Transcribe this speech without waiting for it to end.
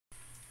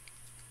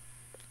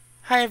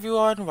Hi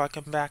everyone,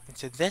 welcome back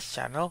to this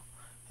channel,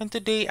 and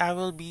today I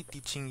will be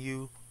teaching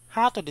you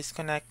how to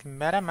disconnect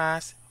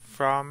Metamask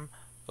from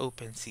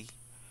Opensea.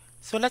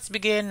 So let's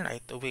begin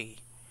right away.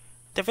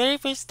 The very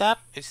first step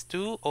is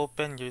to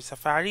open your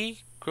Safari,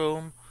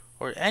 Chrome,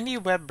 or any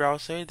web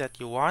browser that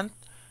you want,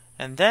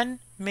 and then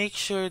make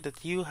sure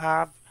that you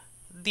have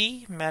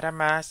the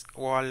Metamask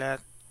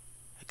wallet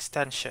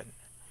extension.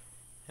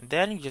 And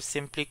then you just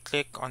simply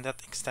click on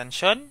that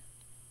extension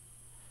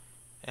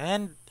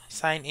and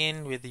sign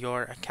in with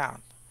your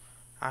account.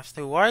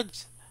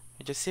 Afterwards,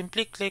 you just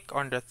simply click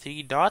on the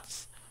three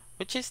dots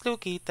which is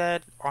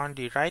located on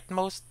the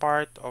rightmost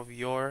part of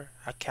your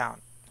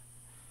account.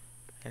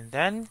 And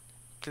then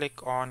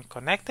click on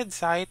connected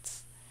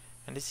sites,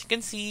 and as you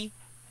can see,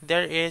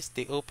 there is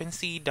the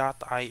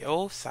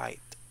Opensea.io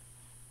site.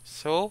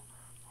 So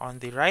on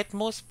the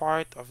rightmost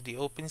part of the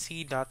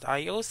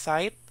Opensea.io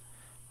site,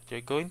 what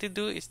you're going to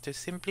do is to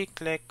simply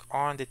click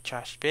on the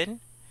trash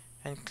bin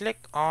and click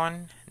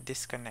on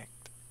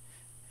disconnect.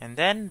 And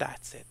then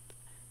that's it.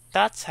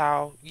 That's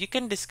how you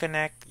can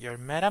disconnect your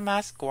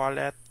Metamask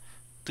wallet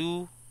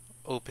to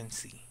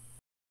Opensea.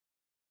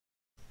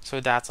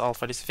 So that's all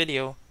for this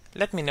video.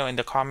 Let me know in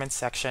the comments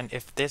section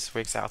if this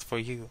works out for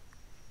you.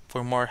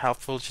 For more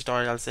helpful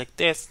tutorials like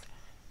this,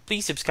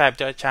 please subscribe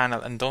to our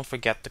channel and don't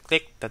forget to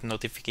click that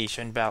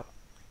notification bell.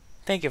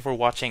 Thank you for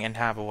watching and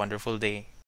have a wonderful day.